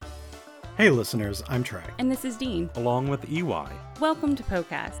Hey listeners, I'm Trey. And this is Dean. Along with EY. Welcome to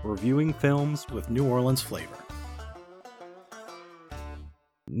Podcast. Reviewing films With New Orleans flavor.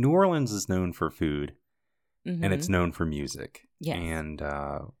 New Orleans is known for food, and it's Mm-hmm. known for music. Yes. And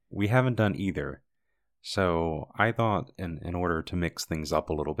we haven't done either. So I thought in order to mix things up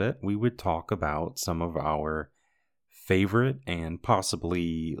a little bit, we would talk about some of our favorite and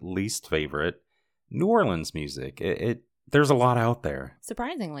possibly least favorite New Orleans music. There's a lot out there.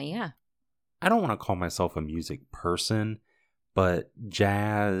 Surprisingly, yeah. I don't want to call myself a music person, but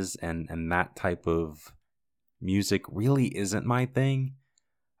jazz and that type of music really isn't my thing.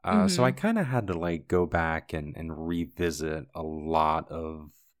 So I kind of had to go back and revisit a lot of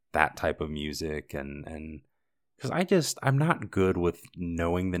that type of music and because I'm not good with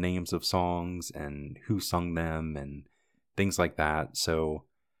knowing the names of songs and who sung them and things like that. So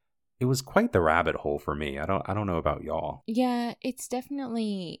it was quite the rabbit hole for me. I don't know about y'all. Yeah, it's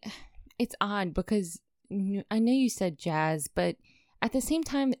definitely, it's odd because I know you said jazz, but at the same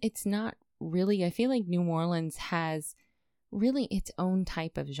time, it's not really. I feel like New Orleans has really its own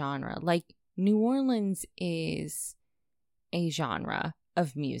type of genre. Like New Orleans is a genre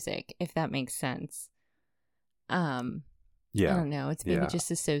of music, if that makes sense. I don't know. It's maybe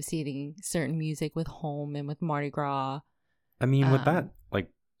just associating certain music with home and with Mardi Gras. I mean, with that,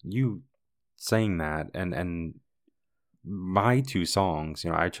 you saying that, and my two songs,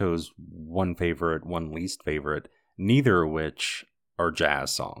 I chose one favorite, one least favorite, neither of which are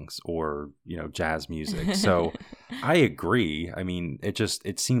jazz songs or, jazz music. So I agree. I mean,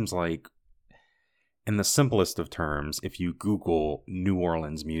 it seems like, in the simplest of terms, if you Google New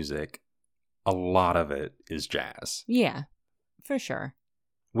Orleans music, a lot of it is jazz. Yeah, for sure.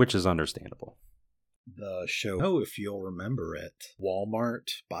 Which is understandable. The show, if you'll remember it, Walmart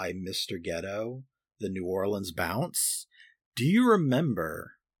by Mr. Ghetto, the New Orleans Bounce. Do you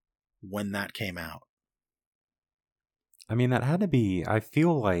remember when that came out? I mean, that had to be, I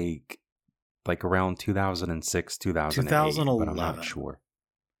feel like around 2006, 2008, 2011. but I'm not sure.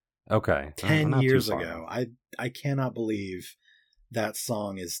 Okay. 10 not too years far ago. off. I cannot believe that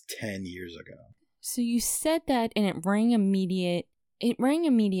song is 10 years ago. So you said that and it rang immediate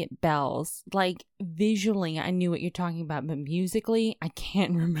bells. Like visually, I knew what you're talking about, but musically, I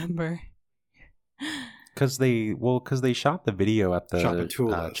can't remember. Because they shot the video at the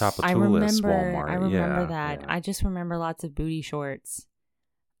Tchoupitoulas Walmart. I remember that. Yeah. I just remember lots of booty shorts.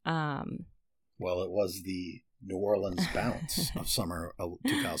 Well, it was the New Orleans Bounce of summer of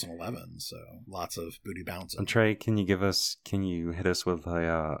 2011, so lots of booty bouncing. And Trey, can you hit us with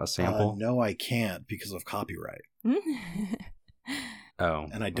a sample? No, I can't because of copyright. Oh.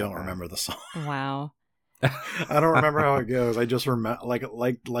 And I don't remember the song. Wow. I don't remember how it goes. I just remember,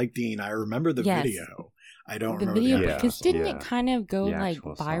 like Dean, I remember the video. I don't remember the video, because didn't Yeah. it kind of go The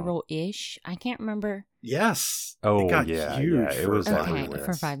actual song. viral-ish? I can't remember. Yes. Oh, it got yeah, huge it was for everywhere.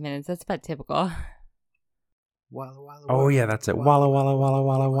 For 5 minutes. That's about typical. Walla, walla, Oh walla, yeah, that's it. Walla walla walla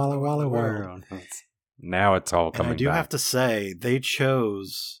walla walla walla world. Now it's all And coming I do back. have to say, they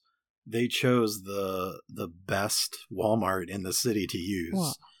chose the best Walmart in the city to use,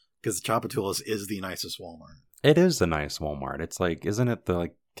 What? because Tchoupitoulas is the nicest Walmart. It is a nice Walmart. It's isn't it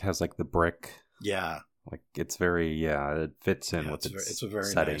has the brick? Yeah, It's very it fits in with it's a very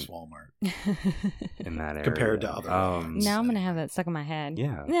setting nice Walmart in that area compared to other ones. Now I'm going to have that stuck in my head.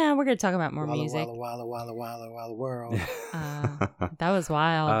 Yeah. Yeah, we're going to talk about more Walla, music. Walla, walla, walla, walla, walla, world. That was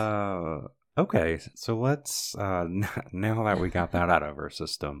wild. Okay, so let's now that we got that out of our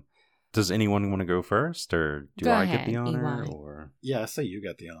system, does anyone want to go first, or do Go I ahead, get the honor? EY. Or Yeah, I say you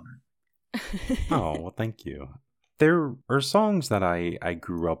got the honor. oh, well, thank you. There are songs that I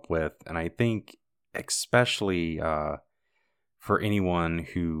grew up with, and I think especially for anyone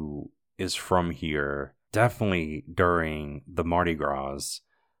who is from here, definitely during the Mardi Gras,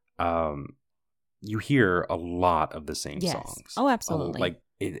 you hear a lot of the same Yes. songs. Oh, absolutely.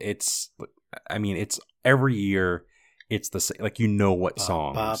 It's every year. It's the same. What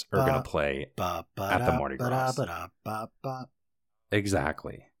songs are going to play at the Mardi Gras.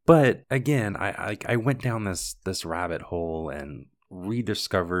 Exactly. But again, I went down this rabbit hole and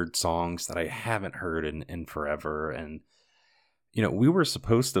rediscovered songs that I haven't heard in forever. And, we were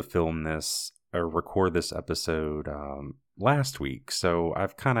supposed to film this or record this episode last week. So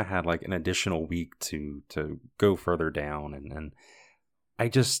I've kind of had an additional week to go further down. And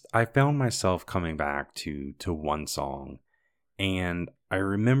I found myself coming back to one song, and I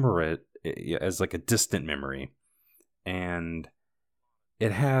remember it as a distant memory. And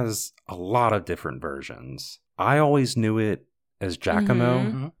it has a lot of different versions. I always knew it as Giacomo,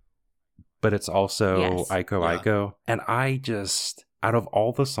 Mm-hmm. but it's also Yes. Iko Yeah. Iko. And out of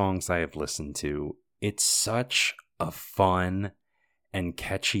all the songs I have listened to, it's such a fun and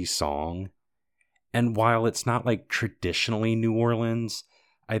catchy song. And while it's not like traditionally New Orleans,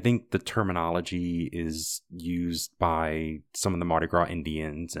 I think the terminology is used by some of the Mardi Gras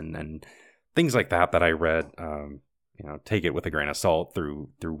Indians and things like that I read. Take it with a grain of salt through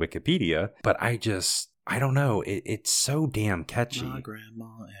Wikipedia. But I don't know. It's so damn catchy. My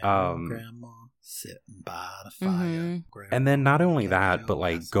grandma and my grandma sitting by the fire. Mm-hmm. And then not only that, but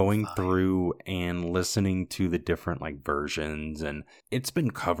like going through and listening to the different like versions, and it's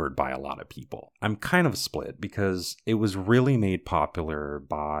been covered by a lot of people. I'm kind of split because it was really made popular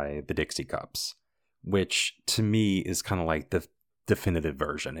by the Dixie Cups, which to me is kind of like the definitive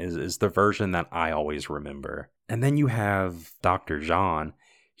version, is the version that I always remember. And then you have Dr. John.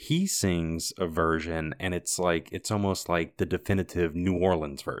 He sings a version, and it's almost like the definitive New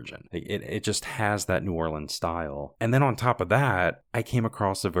Orleans version. It just has that New Orleans style. And then on top of that, I came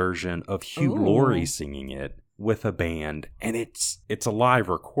across a version of Hugh Laurie singing it with a band, and it's a live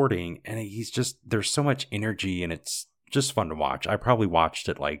recording, and there's so much energy, and it's just fun to watch. I probably watched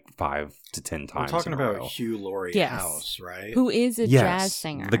it like 5 to 10 times. We're talking about Hugh Laurie House, right? Who is a jazz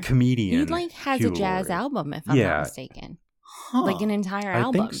singer. The comedian. He has Hugh a jazz Laurie. album, if I'm not mistaken. Huh. Like an entire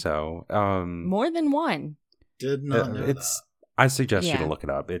album. I think so. More than one. Did not know that. I suggest you to look it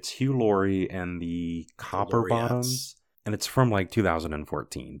up. It's Hugh Laurie and the Copper Bottoms, and it's from like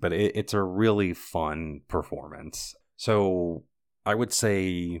 2014. But it's a really fun performance. So I would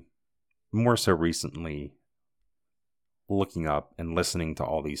say more so recently, looking up and listening to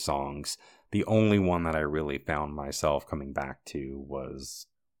all these songs, the only one that I really found myself coming back to was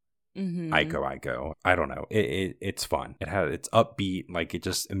Iko Iko. I don't know. It's fun. It's upbeat. Like it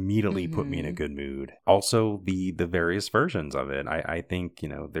just immediately put me in a good mood. Also, the various versions of it. I think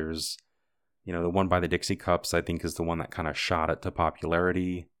there's the one by the Dixie Cups. I think is the one that kind of shot it to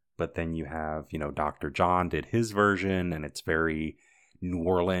popularity. But then you have Dr. John did his version, and it's very New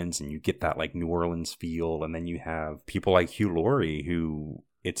Orleans, and you get that like New Orleans feel. And then you have people like Hugh Laurie, who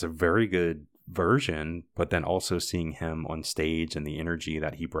it's a very good version, but then also seeing him on stage and the energy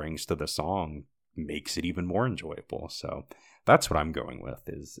that he brings to the song makes it even more enjoyable. So that's what I'm going with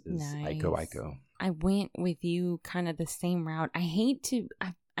is nice. Iko Iko. I went with you kind of the same route. I hate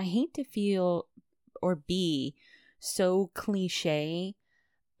to feel or be so cliche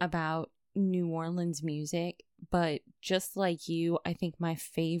about New Orleans music, but just like you, I think my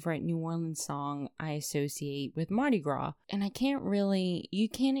favorite New Orleans song I associate with Mardi Gras. And you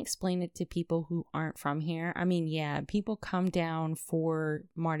can't explain it to people who aren't from here. I mean, yeah, people come down for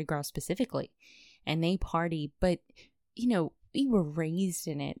Mardi Gras specifically and they party, but we were raised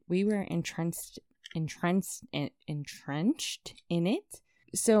in it. We were entrenched in it.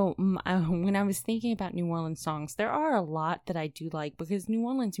 So when I was thinking about New Orleans songs, there are a lot that I do like because New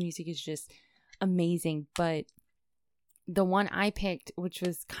Orleans music is just amazing. But the one I picked, which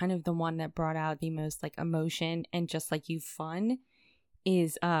was kind of the one that brought out the most like emotion and just like you fun,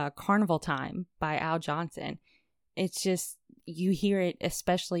 is Carnival Time by Al Johnson. It's just, you hear it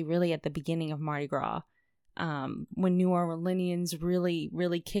especially really at the beginning of Mardi Gras. When New Orleanians really,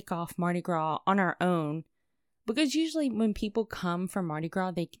 really kick off Mardi Gras on our own. Because usually when people come for Mardi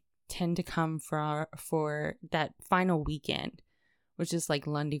Gras, they tend to come for that final weekend, which is like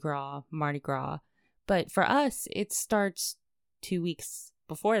Lundi Gras, Mardi Gras. But for us, it starts 2 weeks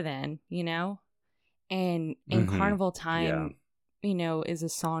before then, And Carnival Time, is a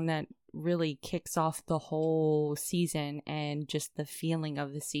song that really kicks off the whole season and just the feeling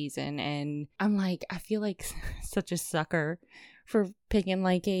of the season. And I'm like, I feel like such a sucker for picking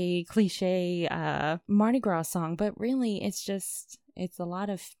like a cliche Mardi Gras song, but really it's a lot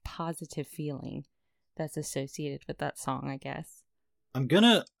of positive feeling that's associated with that song, I guess. I'm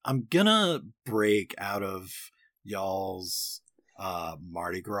gonna break out of y'all's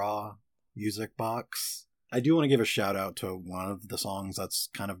Mardi Gras music box. I do want to give a shout out to one of the songs that's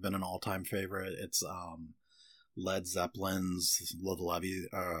kind of been an all-time favorite. It's Led Zeppelin's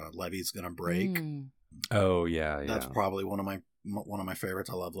Levee's Gonna Break. Oh yeah. That's probably one of my favorites.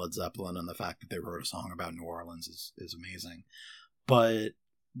 I love Led Zeppelin, and the fact that they wrote a song about New Orleans is amazing. But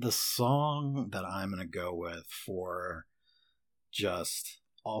the song that I'm going to go with for just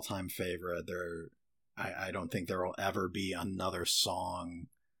all-time favorite, I don't think there will ever be another song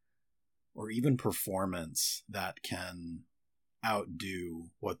or even performance that can outdo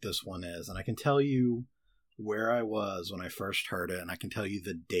what this one is. And I can tell you where I was when I first heard it, and I can tell you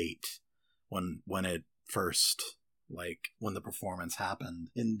the date when it first, when the performance happened.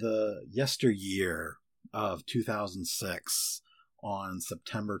 In the yesteryear of 2006, on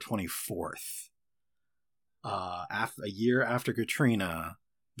September 24th, a year after Katrina,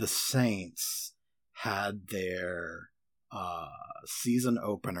 the Saints had their season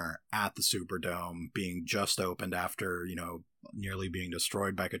opener at the Superdome, being just opened after, nearly being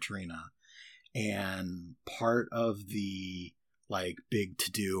destroyed by Katrina. And part of the big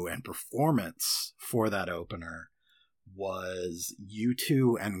to-do and performance for that opener was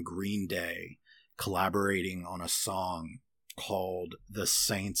U2 and Green Day collaborating on a song called The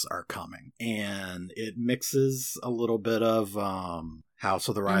Saints Are Coming. And it mixes a little bit of House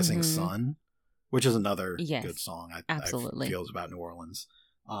of the Rising Sun, which is another good song I feel about New Orleans.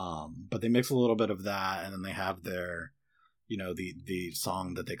 But they mix a little bit of that, and then they have their, the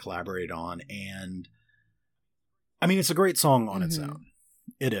song that they collaborate on. And I mean, it's a great song on its own.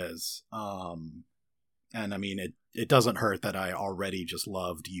 It is. And I mean, it doesn't hurt that I already just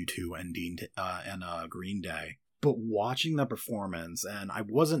loved U2 and Green Day. But watching the performance, and I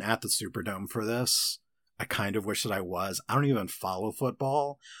wasn't at the Superdome for this. I kind of wish that I was. I don't even follow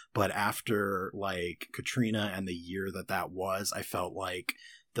football, but after Katrina and the year that was, I felt like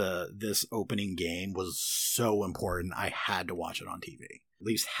this opening game was so important. I had to watch it on TV. At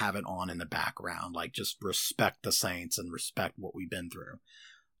least have it on in the background. Just respect the Saints and respect what we've been through.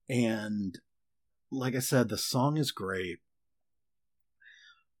 And like I said, the song is great.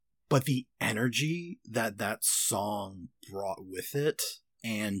 But the energy that song brought with it,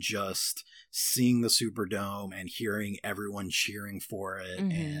 and just seeing the Superdome and hearing everyone cheering for it,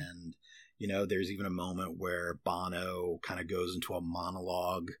 and there's even a moment where Bono kind of goes into a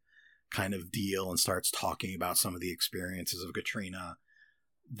monologue kind of deal and starts talking about some of the experiences of Katrina.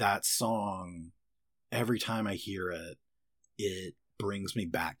 That song, every time I hear it, it brings me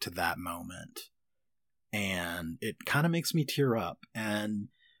back to that moment, and it kind of makes me tear up. And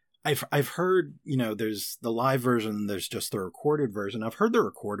I've heard, there's the live version, there's just the recorded version. I've heard the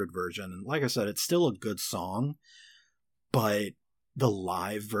recorded version, and like I said, it's still a good song, but the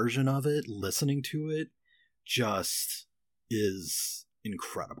live version of it, listening to it, just is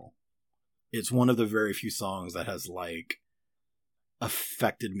incredible. It's one of the very few songs that has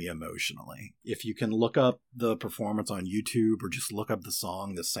affected me emotionally. If you can look up the performance on YouTube, or just look up the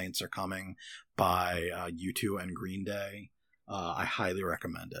song The Saints Are Coming by U2 and Green Day, I highly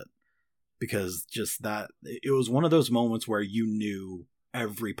recommend it, because just that, it was one of those moments where you knew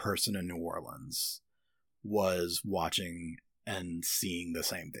every person in New Orleans was watching and seeing the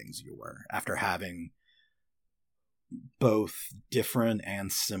same things you were, after having both different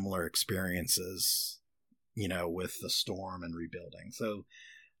and similar experiences, with the storm and rebuilding. So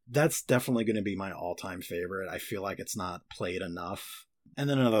that's definitely going to be my all-time favorite. I feel like it's not played enough. And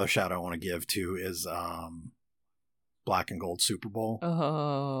then another shout I want to give to is Black and Gold Super Bowl.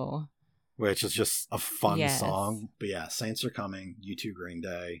 Oh. Which is just a fun song. But yeah, Saints Are Coming, U2 Green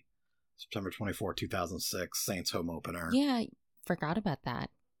Day, September 24, 2006, Saints home opener. Yeah, forgot about that.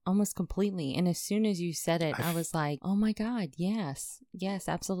 Almost completely. And as soon as you said it, I was like, oh my God, yes. Yes,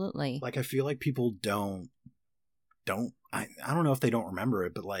 absolutely. I feel like people don't I don't know if they don't remember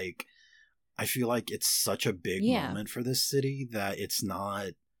it, but I feel like it's such a big moment for this city that it's not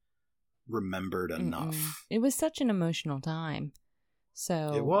remembered enough. It was such an emotional time.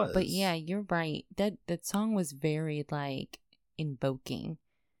 So it was. But yeah, you're right. That song was very invoking.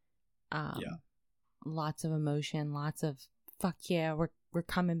 Lots of emotion, lots of fuck yeah, we're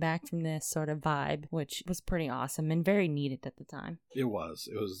coming back from this sort of vibe, which was pretty awesome and very needed at the time. It was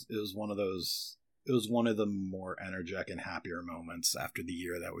one of those. It was one of the more energetic and happier moments after the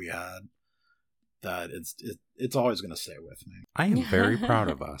year that we had. That it's always going to stay with me. I am very proud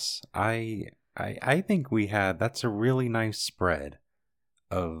of us. I think that's a really nice spread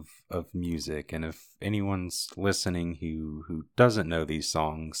of music, and if anyone's listening who doesn't know these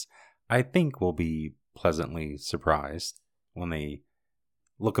songs, I think will be pleasantly surprised when they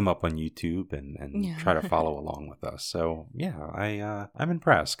look them up on YouTube and try to follow along with us. So yeah, I'm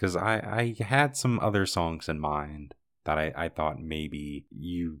impressed, because I had some other songs in mind that I thought maybe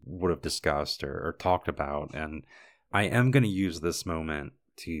you would have discussed or talked about, and I am going to use this moment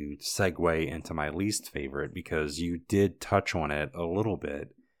to segue into my least favorite, because you did touch on it a little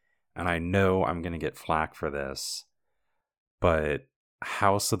bit, and I know I'm going to get flack for this, but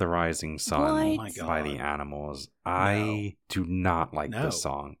House of the Rising Sun by the Animals. I do not like this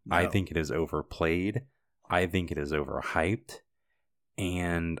song. No. I think it is overplayed. I think it is overhyped.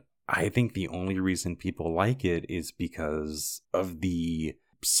 And I think the only reason people like it is because of the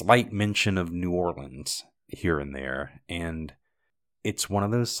slight mention of New Orleans here and there. And it's one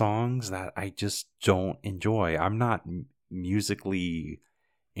of those songs that I just don't enjoy. I'm not musically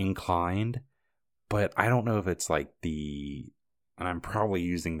inclined, but I don't know if it's and I'm probably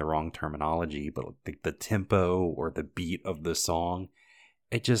using the wrong terminology, but the tempo or the beat of the song,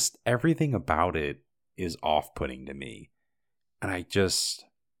 it just, everything about it is off-putting to me. And I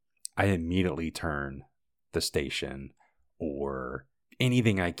immediately turn the station or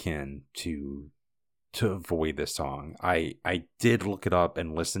anything I can to avoid this song. I did look it up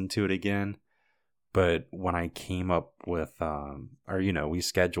and listen to it again, but when I came up with we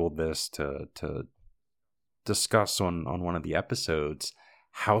scheduled this to discuss on one of the episodes,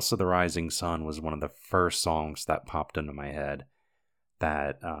 House of the Rising Sun was one of the first songs that popped into my head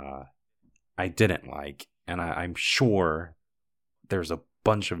that I didn't like. And I'm sure there's a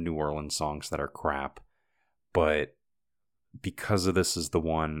bunch of New Orleans songs that are crap, but because of this is the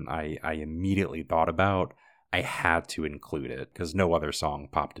one I immediately thought about, I had to include it because no other song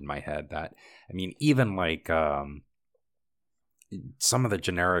popped in my head. Even like some of the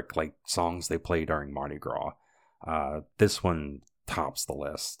generic like songs they play during Mardi Gras, this one tops the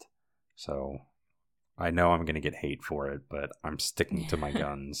list. So I know I'm gonna get hate for it, but I'm sticking to my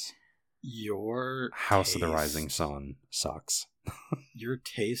guns. Your House of the Rising Sun sucks. Your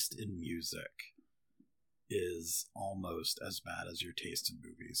taste in music is almost as bad as your taste in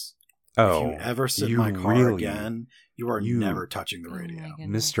movies. Oh, if you ever sit in my car again, you are never touching the radio.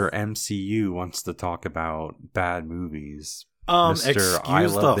 Mr. MCU wants to talk about bad movies. Mr. I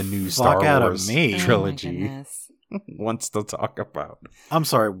love the new Star Wars trilogy wants to talk about. I'm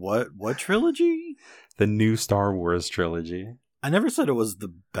sorry, what trilogy? The new Star Wars trilogy. I never said it was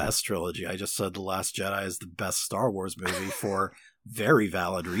the best trilogy. I just said The Last Jedi is the best Star Wars movie for very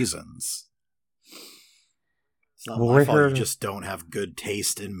valid reasons. It's not my fault you just don't have good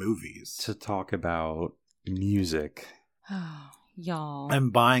taste in movies. To talk about music. Oh, y'all.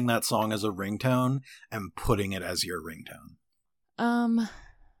 And buying that song as a ringtone and putting it as your ringtone.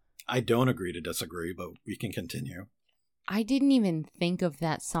 I don't agree to disagree, but we can continue. I didn't even think of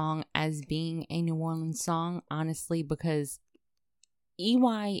that song as being a New Orleans song, honestly, because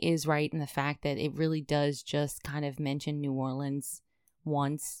EY is right in the fact that it really does just kind of mention New Orleans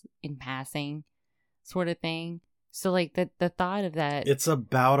once in passing sort of thing. So like the thought of that, it's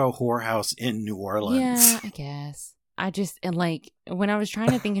about a whorehouse in New Orleans. Yeah, I guess. And like when I was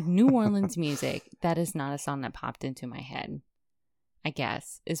trying to think of New Orleans music, that is not a song that popped into my head, I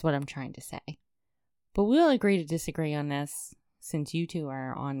guess, is what I'm trying to say. But we'll agree to disagree on this since you two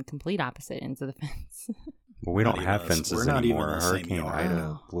are on complete opposite ends of the fence. Well, we don't have fences anymore. Hurricane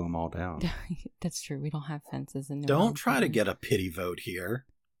Ida blew them all down. That's true. We don't have fences in New Don't Orleans. try to get a pity vote here.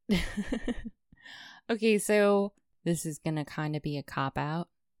 Okay, so this is going to kind of be a cop-out.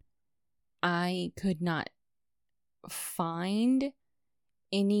 I could not find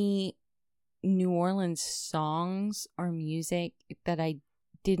any New Orleans songs or music that I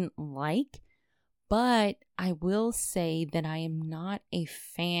didn't like, but I will say that I am not a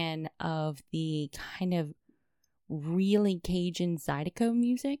fan of the kind of really Cajun Zydeco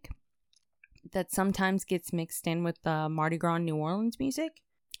music that sometimes gets mixed in with the Mardi Gras New Orleans music.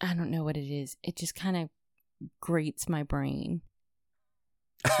 I don't know what it is. It just kind of grates my brain.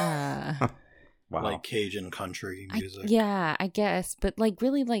 Wow. Like Cajun country music. Yeah, I guess. But like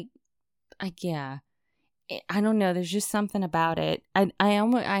really like, I don't know. There's just something about it.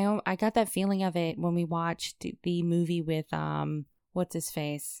 I got that feeling of it when we watched the movie with what's his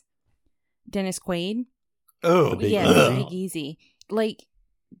face, Dennis Quaid. Oh, Big Easy. Like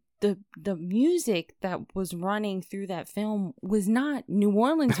the music that was running through that film was not New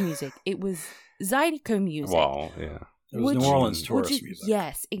Orleans music. It was Zydeco music. Wow, yeah. It was New Orleans tourist music.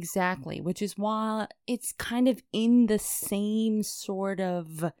 Yes, exactly. Which is why it's kind of in the same sort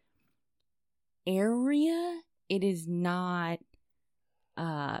of area. It is not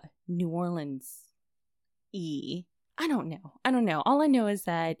New Orleans-y. I don't know. All I know is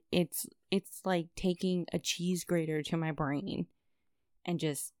that it's like taking a cheese grater to my brain and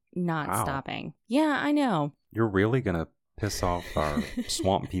just not stopping. Yeah, I know. You're really gonna piss off our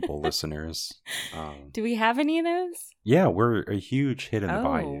Swamp People listeners. Do we have any of those? Yeah, we're a huge hit in the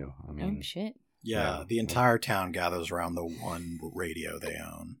bayou. I mean, oh shit. Yeah, the entire town gathers around the one radio they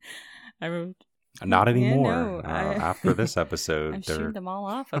own. Not anymore. Yeah, no, after this episode, I've shooed them all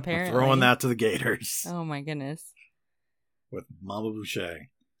off, apparently. Throwing that to the Gators. Oh my goodness. With Mama Boucher.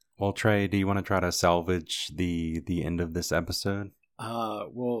 Well, Trey, do you want to try to salvage the end of this episode?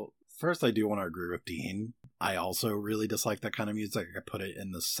 Well, first I do want to agree with Dean. I also really dislike that kind of music. I put it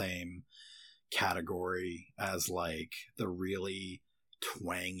in the same category as like the really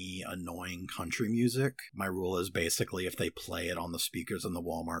twangy, annoying country music. My rule is basically if they play it on the speakers in the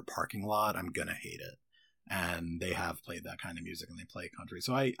Walmart parking lot, I'm gonna hate it. And they have played that kind of music and they play country.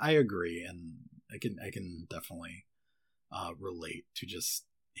 So I agree, and I can definitely relate to just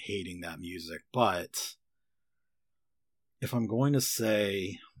hating that music. But if I'm going to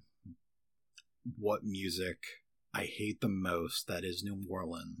say what music I hate the most, that is New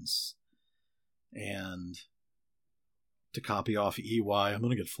Orleans. And to copy off EY, I'm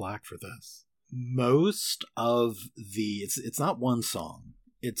going to get flack for this. Most of the... It's not one song.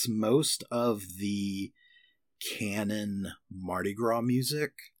 It's most of the canon Mardi Gras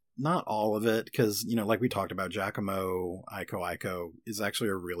music. Not all of it, because, like we talked about, Giacomo Iko Iko is actually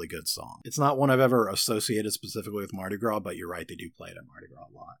a really good song. It's not one I've ever associated specifically with Mardi Gras, but you're right, they do play it at Mardi Gras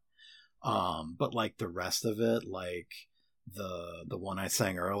a lot. But like the rest of it, like the one I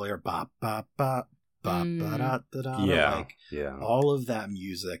sang earlier, ba ba ba ba ba da da da, like all of that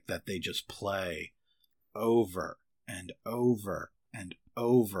music that they just play over and over and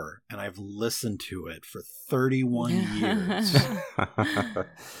over, and I've listened to it for 31 years.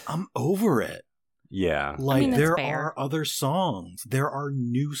 I'm over it. Yeah. Like, there are other songs. There are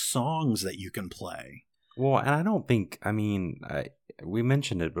new songs that you can play. Well, and I don't think, we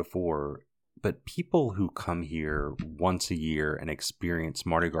mentioned it before, but people who come here once a year and experience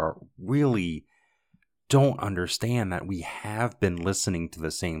Mardi Gras really don't understand that we have been listening to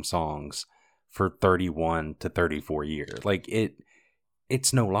the same songs for 31 to 34 years. Like,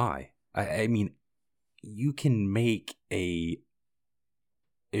 it's no lie. I mean, you can make it'd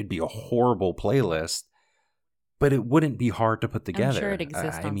be a horrible playlist, but it wouldn't be hard to put together. I'm sure it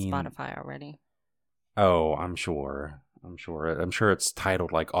exists on Spotify already. Oh, I'm sure. I'm sure it's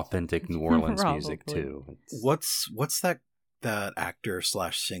titled like Authentic New Orleans Music too. What's that actor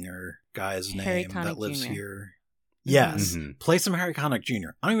 / singer guy's Harry name Connick that lives Jr. here? Yes. Mm-hmm. Play some Harry Connick Jr.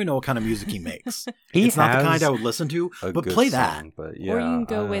 I don't even know what kind of music he makes. It's not the kind I would listen to, but play that. Song, but yeah, or you can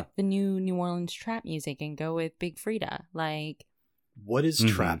go with the New Orleans trap music and go with Big Frida. Like, what is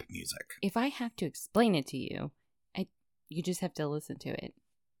trap music? If I have to explain it to you, you just have to listen to it.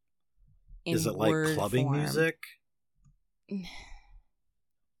 Is it like clubbing form. Music?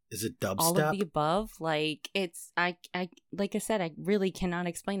 Is it dubstep? All of the above. Like, it's like I said, I really cannot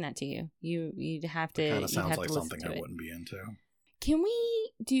explain that to you. You'd have to. It kind of sounds like something I wouldn't be into. Can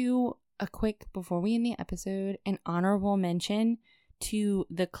we do a quick, before we end the episode, an honorable mention to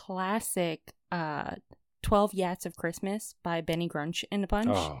the classic 12 Yats of Christmas by Benny Grunch and the Bunch?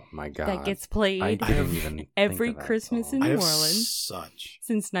 Oh my god. That gets played every Christmas in New Orleans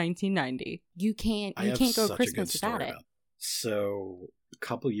since 1990. You can't go Christmas without it. So a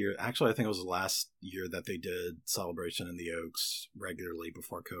couple years, actually I think it was the last year that they did Celebration in the Oaks regularly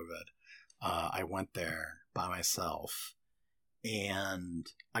before COVID. I went there by myself and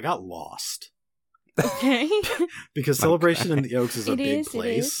I got lost. Okay. Because Celebration in the Oaks is a big place.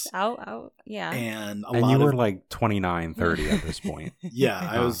 It is. Out. Yeah. And you were like 29, 30 at this point. Yeah,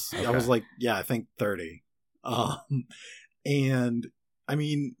 I was like, I think 30. And I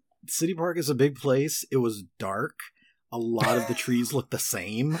mean, City Park is a big place. It was dark. A lot of the trees looked the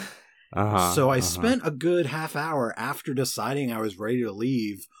same. So I spent a good half hour after deciding I was ready to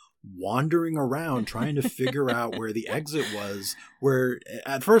leave wandering around trying to figure out where the exit was, where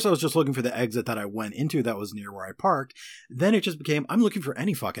at first I was just looking for the exit that I went into that was near where I parked. Then it just became, I'm looking for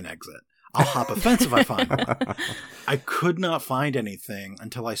any fucking exit. I'll hop a fence if I find one. I could not find anything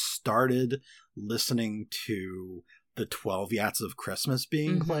until I started listening to the 12 Yats of Christmas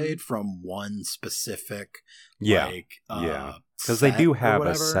being played from one specific because they do have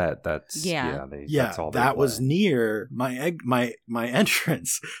a set that's that's all that was near my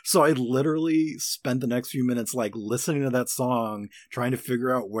entrance. So I literally spent the next few minutes like listening to that song, trying to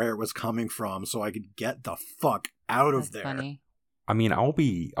figure out where it was coming from so I could get the fuck out of there. Funny. I mean, I'll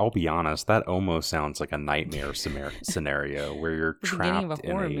be honest, that almost sounds like a nightmare scenario where you're trapped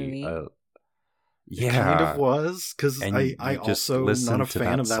in a movie. It kind of was, because I also not a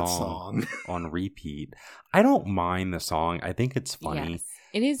fan of that song on repeat. I don't mind the song. I think it's funny. Yes,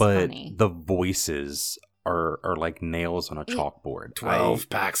 it is but funny. The voices are like nails on a chalkboard. 12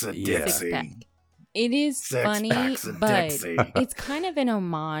 packs of Dixie. It is funny, but it's kind of an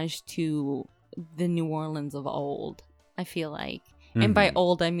homage to the New Orleans of old, I feel like. And by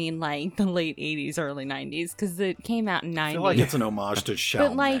old, I mean like the late 80s, early 90s, because it came out in 90s. I feel like it's an homage to Chalmette.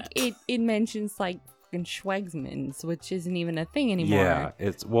 But like it mentions like Schwegsman's, which isn't even a thing anymore. Yeah,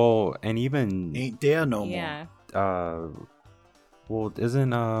 it's and even ain't there no more. Well,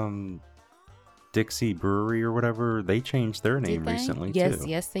 isn't Dixie Brewery or whatever, they changed their name recently too.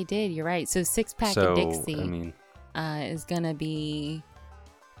 Yes, they did. You're right. So Six Pack of Dixie is gonna be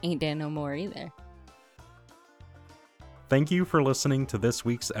ain't there no more either. Thank you for listening to this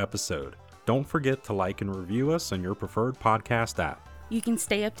week's episode. Don't forget to like and review us on your preferred podcast app. You can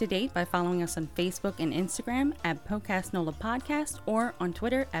stay up to date by following us on Facebook and Instagram at Podcastnola Podcast or on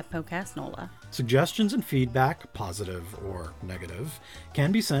Twitter at Podcastnola. Suggestions and feedback, positive or negative,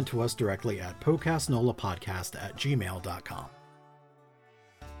 can be sent to us directly at podcastnolapodcast@gmail.com.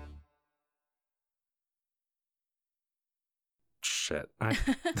 Shit.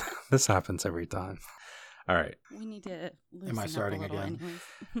 This happens every time. All right. We need to loosen Am I up starting a little again? anyways.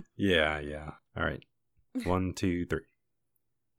 Yeah. All right. 1, 2, 3.